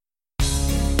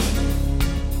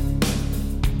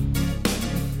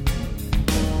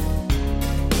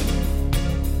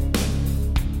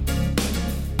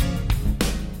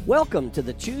Welcome to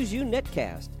the Choose You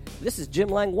Netcast. This is Jim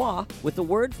Langlois with the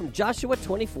word from Joshua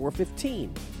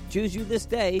 24:15. Choose you this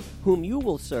day whom you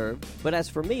will serve, but as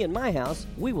for me and my house,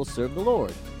 we will serve the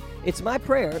Lord. It's my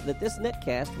prayer that this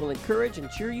netcast will encourage and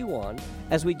cheer you on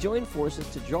as we join forces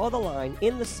to draw the line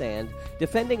in the sand,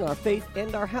 defending our faith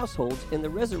and our households in the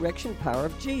resurrection power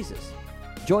of Jesus.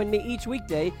 Join me each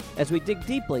weekday as we dig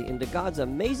deeply into God's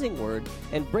amazing word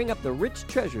and bring up the rich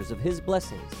treasures of His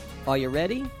blessings. Are you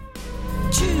ready?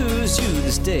 Choose you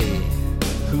this day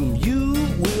whom you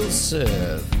will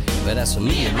serve. But as for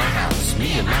me and my house,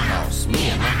 me and my house, me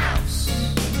and my house.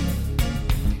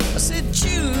 I said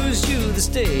choose you this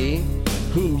day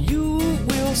whom you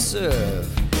will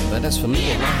serve. But as for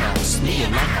me and my house, me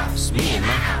and my house, me and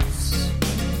my house.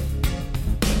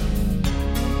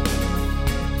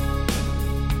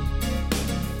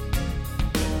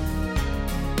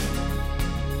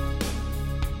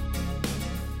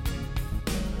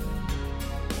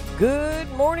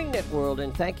 Good morning, Networld,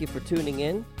 and thank you for tuning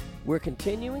in. We're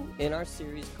continuing in our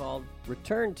series called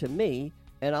Return to Me,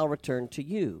 and I'll Return to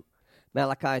You.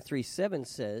 Malachi 3:7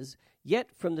 says, Yet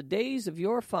from the days of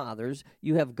your fathers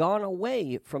you have gone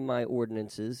away from my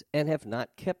ordinances and have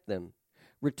not kept them.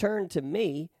 Return to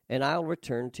me, and I'll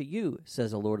return to you,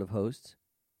 says the Lord of hosts.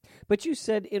 But you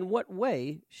said, In what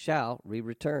way shall we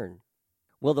return?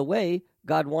 Well, the way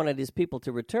God wanted His people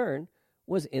to return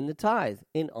was in the tithe,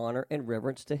 in honor and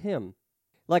reverence to Him.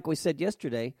 Like we said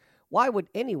yesterday, why would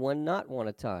anyone not want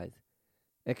to tithe?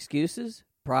 Excuses,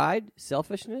 pride,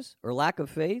 selfishness, or lack of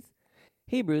faith?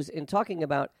 Hebrews, in talking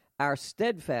about our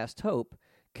steadfast hope,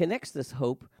 connects this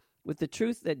hope with the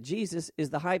truth that Jesus is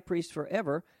the high priest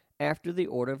forever after the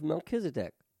order of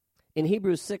Melchizedek. In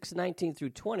Hebrews 6:19 through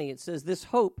 20, it says, This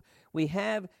hope we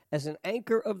have as an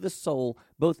anchor of the soul,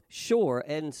 both sure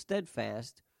and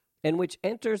steadfast, and which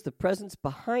enters the presence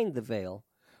behind the veil,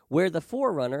 where the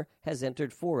forerunner has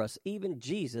entered for us, even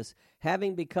Jesus,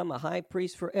 having become a high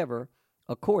priest forever,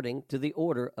 according to the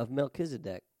order of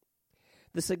Melchizedek.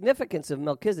 The significance of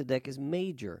Melchizedek is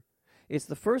major. It's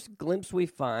the first glimpse we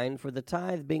find for the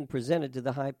tithe being presented to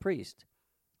the high priest.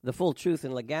 The full truth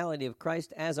and legality of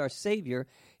Christ as our Savior,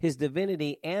 His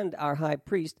divinity, and our high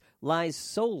priest lies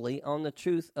solely on the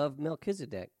truth of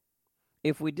Melchizedek.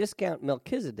 If we discount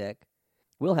Melchizedek,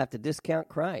 we'll have to discount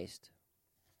Christ.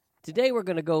 Today we're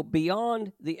going to go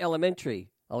beyond the elementary.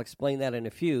 I'll explain that in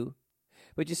a few.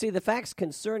 But you see, the facts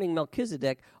concerning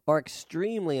Melchizedek are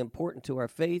extremely important to our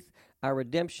faith, our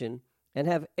redemption, and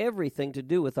have everything to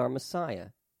do with our Messiah.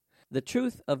 The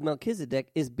truth of Melchizedek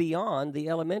is beyond the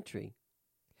elementary.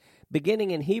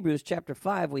 Beginning in Hebrews chapter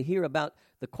 5, we hear about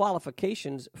the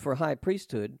qualifications for high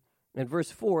priesthood, and verse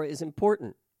 4 is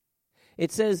important.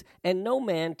 It says, And no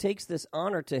man takes this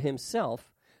honor to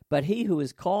himself, but he who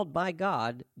is called by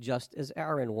God, just as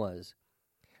Aaron was.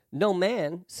 No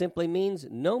man simply means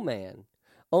no man,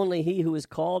 only he who is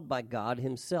called by God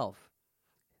Himself.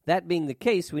 That being the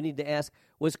case, we need to ask,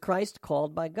 was Christ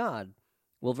called by God?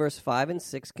 Well, verse 5 and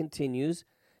 6 continues,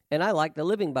 and I like the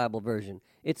Living Bible version.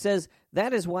 It says,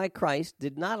 That is why Christ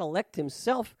did not elect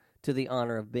Himself to the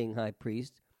honor of being high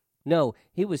priest. No,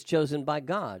 He was chosen by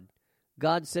God.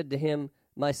 God said to Him,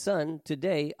 My son,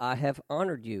 today I have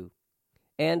honored you.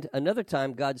 And another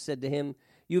time God said to him,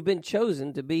 You've been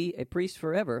chosen to be a priest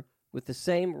forever with the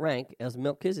same rank as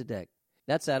Melchizedek.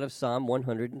 That's out of Psalm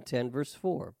 110, verse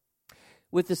 4.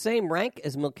 With the same rank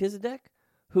as Melchizedek?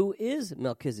 Who is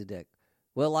Melchizedek?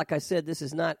 Well, like I said, this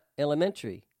is not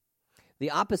elementary. The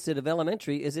opposite of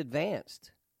elementary is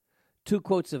advanced. Two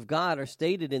quotes of God are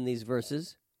stated in these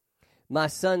verses. My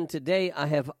son, today I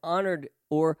have honored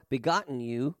or begotten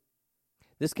you.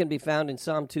 This can be found in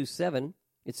Psalm 2:7.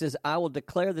 It says, I will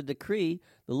declare the decree.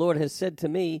 The Lord has said to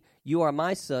me, You are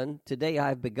my son. Today I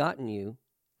have begotten you.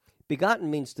 Begotten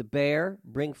means to bear,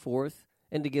 bring forth,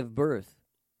 and to give birth.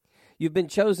 You've been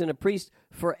chosen a priest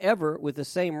forever with the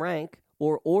same rank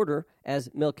or order as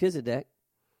Melchizedek.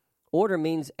 Order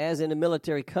means as in a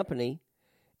military company,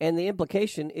 and the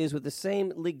implication is with the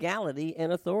same legality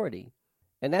and authority.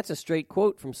 And that's a straight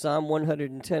quote from Psalm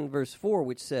 110, verse 4,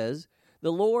 which says,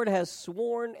 The Lord has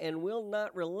sworn and will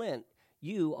not relent.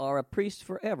 You are a priest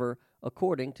forever,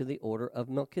 according to the order of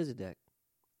Melchizedek.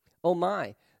 Oh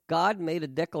my, God made a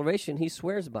declaration He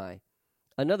swears by.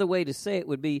 Another way to say it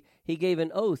would be, He gave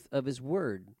an oath of His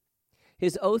word.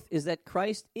 His oath is that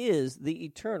Christ is the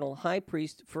eternal high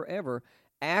priest forever,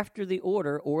 after the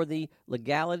order or the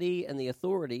legality and the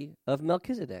authority of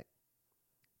Melchizedek.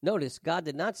 Notice, God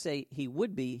did not say He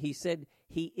would be, He said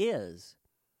He is.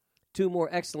 Two more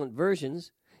excellent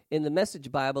versions. In the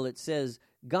Message Bible, it says,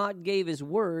 God gave His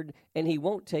word, and He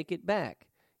won't take it back.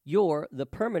 You're the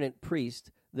permanent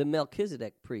priest the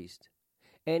Melchizedek priest.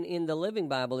 And in the Living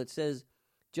Bible it says,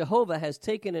 Jehovah has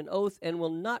taken an oath and will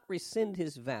not rescind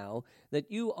his vow that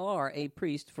you are a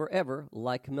priest forever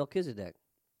like Melchizedek.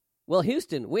 Well,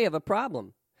 Houston, we have a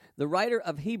problem. The writer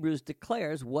of Hebrews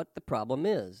declares what the problem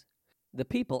is. The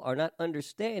people are not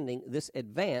understanding this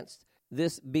advanced,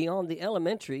 this beyond the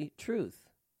elementary truth.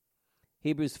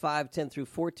 Hebrews 5:10 through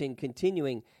 14,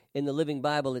 continuing in the Living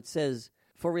Bible, it says,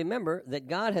 For remember that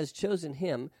God has chosen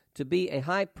him to be a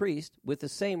high priest with the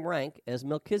same rank as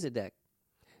Melchizedek.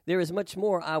 There is much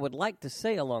more I would like to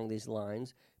say along these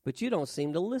lines, but you don't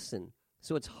seem to listen,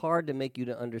 so it's hard to make you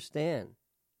to understand.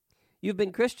 You've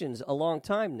been Christians a long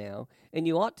time now, and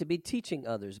you ought to be teaching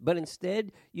others, but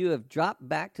instead you have dropped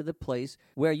back to the place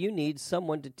where you need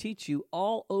someone to teach you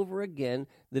all over again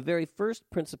the very first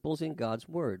principles in God's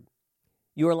Word.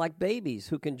 You are like babies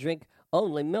who can drink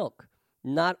only milk,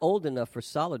 not old enough for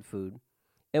solid food.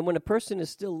 And when a person is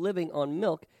still living on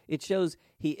milk, it shows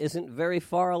he isn't very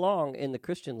far along in the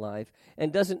Christian life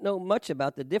and doesn't know much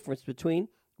about the difference between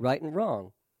right and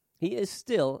wrong. He is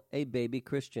still a baby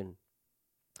Christian.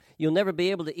 You'll never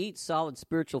be able to eat solid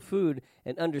spiritual food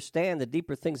and understand the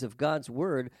deeper things of God's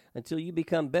Word until you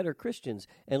become better Christians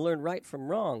and learn right from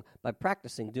wrong by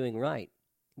practicing doing right.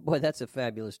 Boy, that's a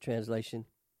fabulous translation.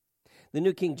 The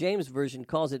New King James Version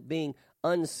calls it being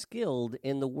unskilled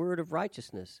in the word of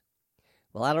righteousness.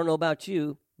 Well, I don't know about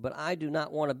you, but I do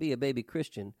not want to be a baby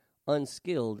Christian,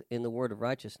 unskilled in the word of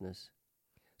righteousness.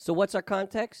 So what's our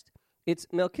context? It's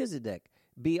Melchizedek,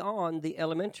 beyond the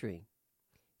elementary.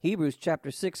 Hebrews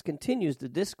chapter 6 continues the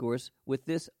discourse with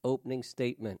this opening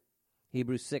statement.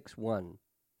 Hebrews 6:1.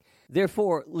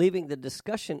 Therefore, leaving the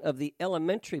discussion of the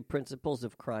elementary principles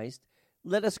of Christ,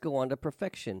 let us go on to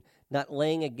perfection, not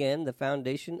laying again the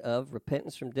foundation of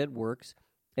repentance from dead works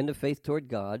and of faith toward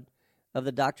God, of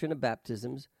the doctrine of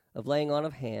baptisms, of laying on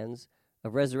of hands,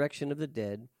 of resurrection of the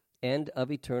dead, and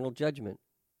of eternal judgment.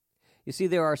 You see,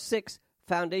 there are 6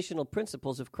 foundational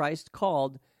principles of Christ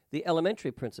called the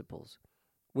elementary principles.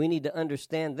 We need to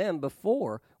understand them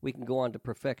before we can go on to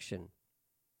perfection.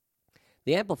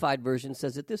 The Amplified Version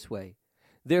says it this way: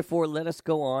 Therefore, let us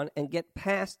go on and get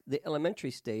past the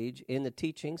elementary stage in the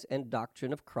teachings and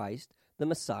doctrine of Christ, the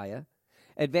Messiah,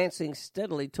 advancing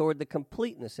steadily toward the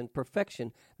completeness and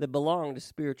perfection that belong to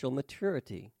spiritual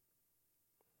maturity.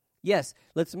 Yes,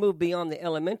 let's move beyond the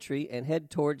elementary and head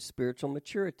toward spiritual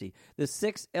maturity. The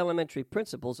 6 elementary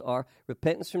principles are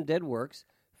repentance from dead works,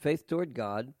 faith toward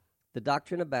God, the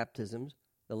doctrine of baptisms,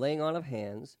 the laying on of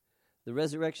hands, the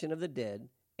resurrection of the dead,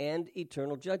 and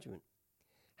eternal judgment.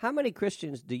 How many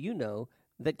Christians do you know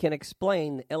that can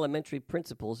explain the elementary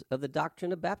principles of the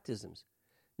doctrine of baptisms?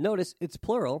 Notice it's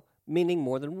plural, meaning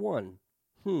more than one.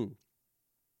 Can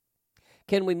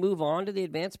we move on to the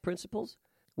advanced principles?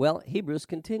 Well, Hebrews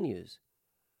continues.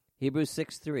 Hebrews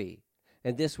 6:3,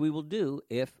 and this we will do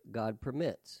if God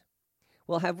permits.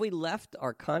 Well, have we left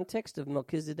our context of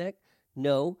Melchizedek?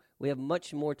 No, we have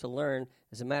much more to learn.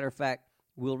 As a matter of fact,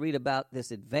 we'll read about this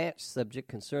advanced subject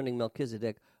concerning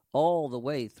Melchizedek all the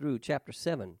way through chapter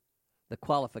 7, the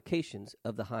qualifications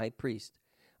of the high priest.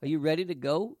 Are you ready to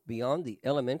go beyond the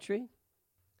elementary?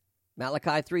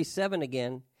 Malachi 3:7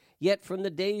 again. Yet from the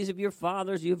days of your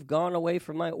fathers you have gone away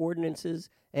from my ordinances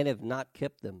and have not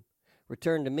kept them.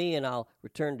 Return to me, and I'll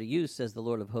return to you, says the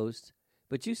Lord of hosts.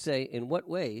 But you say, in what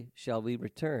way shall we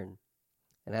return?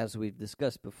 And as we've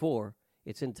discussed before,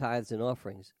 it's in tithes and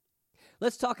offerings.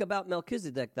 Let's talk about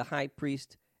Melchizedek, the high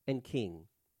priest and king.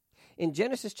 In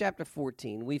Genesis chapter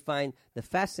 14, we find the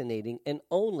fascinating and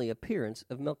only appearance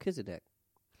of Melchizedek.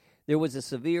 There was a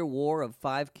severe war of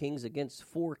 5 kings against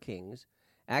 4 kings,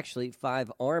 actually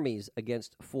 5 armies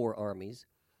against 4 armies.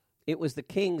 It was the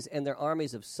kings and their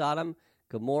armies of Sodom,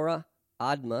 Gomorrah,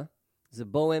 Admah,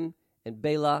 Zeboim, and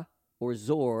Bela or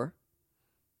Zor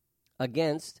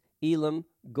against Elam,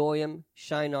 Goyim,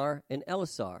 Shinar, and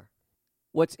Elasar.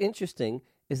 What's interesting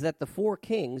is that the 4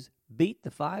 kings beat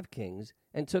the 5 kings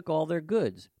and took all their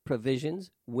goods,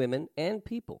 provisions, women, and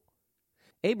people.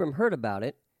 Abram heard about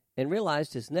it and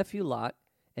realized his nephew Lot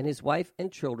and his wife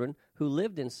and children who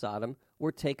lived in Sodom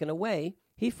were taken away.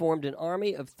 He formed an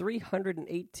army of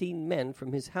 318 men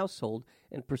from his household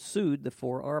and pursued the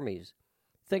 4 armies.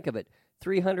 Think of it,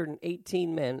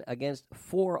 318 men against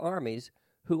 4 armies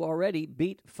who already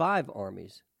beat 5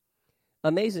 armies.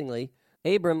 Amazingly,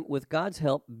 Abram, with God's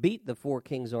help, beat the 4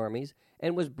 kings' armies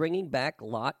and was bringing back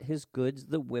Lot, his goods,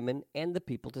 the women, and the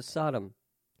people to Sodom.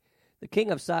 The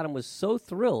king of Sodom was so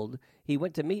thrilled, he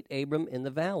went to meet Abram in the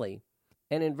valley.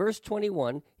 And in verse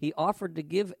 21, he offered to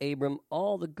give Abram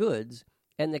all the goods,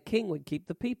 and the king would keep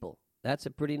the people. That's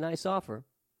a pretty nice offer.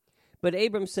 But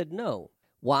Abram said no.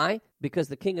 Why? Because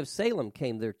the king of Salem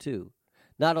came there too.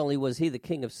 Not only was he the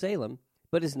king of Salem,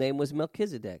 but his name was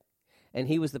Melchizedek, and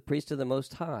he was the priest of the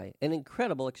Most High. An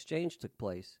incredible exchange took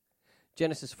place.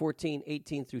 Genesis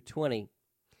 14:18 through 20.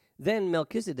 Then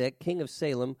Melchizedek, king of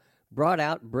Salem, brought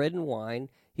out bread and wine.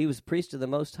 He was priest of the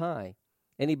Most High.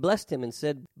 And he blessed him and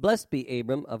said, Blessed be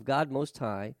Abram of God Most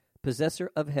High,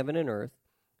 possessor of heaven and earth,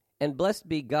 and blessed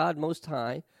be God Most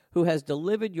High, who has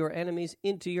delivered your enemies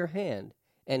into your hand.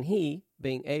 And he,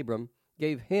 being Abram,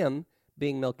 gave him,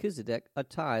 being Melchizedek, a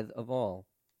tithe of all.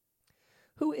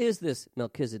 Who is this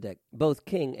Melchizedek, both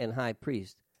king and high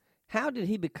priest? How did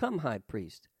he become high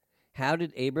priest? How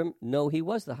did Abram know he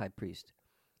was the high priest?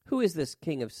 Who is this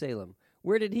king of Salem?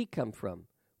 Where did he come from?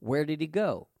 Where did he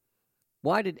go?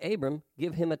 Why did Abram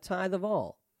give him a tithe of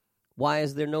all? Why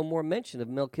is there no more mention of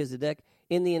Melchizedek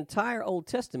in the entire Old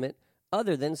Testament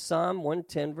other than Psalm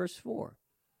 110, verse 4?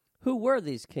 Who were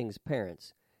these kings'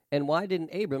 parents? And why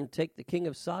didn't Abram take the king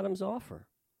of Sodom's offer?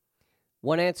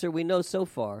 One answer we know so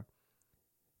far,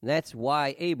 and that's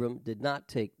why Abram did not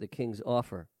take the king's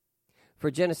offer.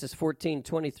 For Genesis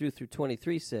 14:20 through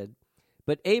 23 said,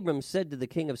 But Abram said to the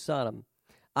king of Sodom,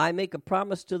 I make a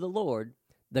promise to the Lord,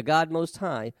 the God Most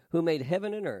High, who made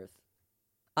heaven and earth.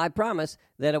 I promise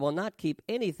that I will not keep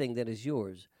anything that is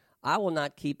yours. I will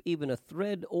not keep even a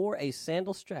thread or a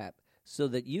sandal strap, so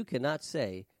that you cannot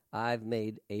say, I've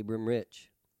made Abram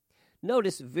rich.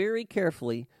 Notice very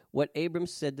carefully what Abram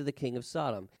said to the king of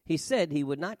Sodom. He said he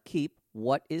would not keep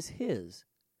what is his.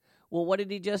 Well, what did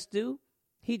he just do?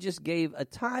 He just gave a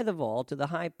tithe of all to the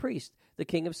high priest, the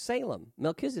king of Salem,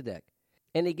 Melchizedek.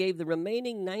 And he gave the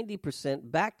remaining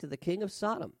 90% back to the king of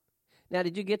Sodom. Now,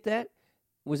 did you get that?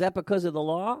 Was that because of the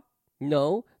law?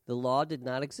 No, the law did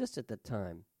not exist at that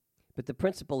time. But the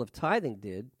principle of tithing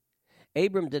did.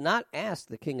 Abram did not ask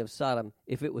the king of Sodom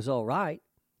if it was all right.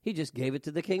 He just gave it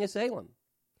to the king of Salem.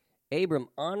 Abram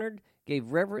honored,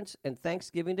 gave reverence and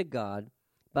thanksgiving to God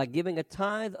by giving a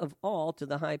tithe of all to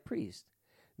the high priest.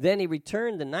 Then he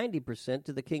returned the 90%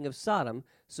 to the king of Sodom,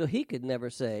 so he could never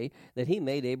say that he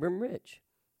made Abram rich.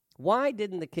 Why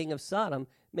didn't the king of Sodom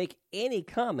make any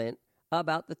comment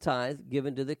about the tithe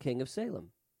given to the king of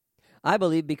Salem? I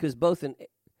believe because both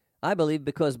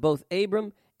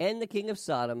Abram and the king of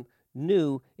Sodom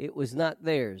knew it was not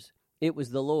theirs. It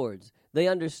was the Lord's. They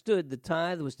understood the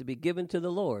tithe was to be given to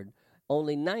the Lord.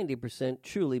 Only 90%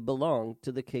 truly belonged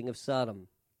to the king of Sodom.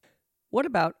 What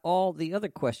about all the other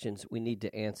questions we need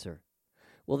to answer?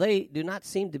 Well, they do not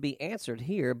seem to be answered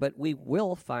here, but we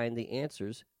will find the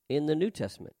answers in the New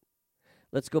Testament.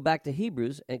 Let's go back to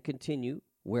Hebrews and continue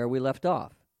where we left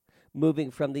off,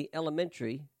 moving from the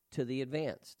elementary to the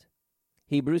advanced.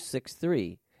 Hebrews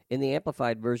 6:3, in the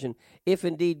Amplified Version, if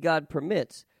indeed God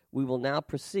permits, we will now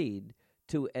proceed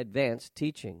to advanced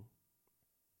teaching.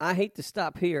 I hate to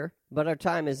stop here, but our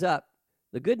time is up.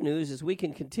 The good news is we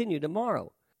can continue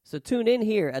tomorrow. So tune in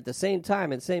here at the same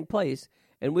time and same place,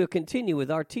 and we'll continue with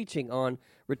our teaching on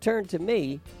Return to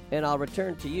Me, and I'll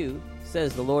return to you,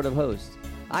 says the Lord of hosts.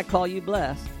 I call you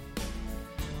blessed.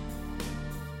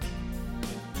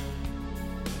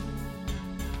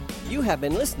 You have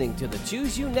been listening to the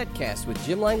Choose You Netcast with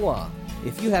Jim Langlois.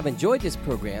 If you have enjoyed this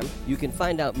program, you can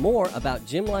find out more about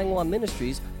Jim Langlois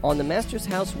Ministries on the Master's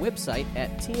House website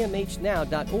at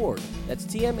tmhnow.org. That's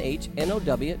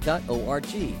tmhnow.org.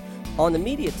 On the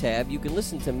Media tab, you can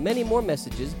listen to many more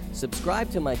messages, subscribe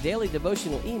to my daily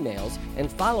devotional emails, and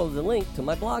follow the link to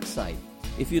my blog site.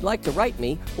 If you'd like to write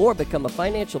me or become a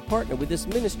financial partner with this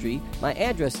ministry, my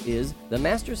address is The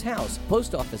Master's House,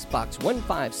 Post Office Box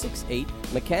 1568,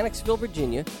 Mechanicsville,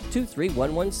 Virginia,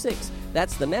 23116.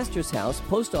 That's The Master's House,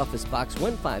 Post Office Box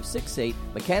 1568,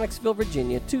 Mechanicsville,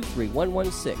 Virginia,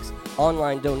 23116.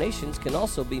 Online donations can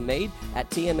also be made at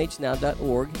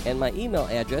tmhnow.org, and my email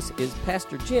address is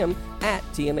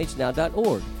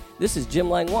pastorjim@tmhnow.org. This is Jim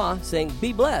Langlois saying,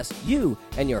 be blessed, you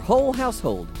and your whole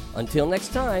household. Until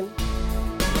next time.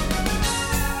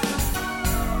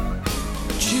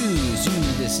 Choose you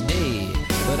this day,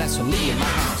 but that's for me and my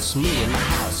house, me and my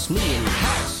house, me and my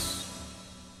house.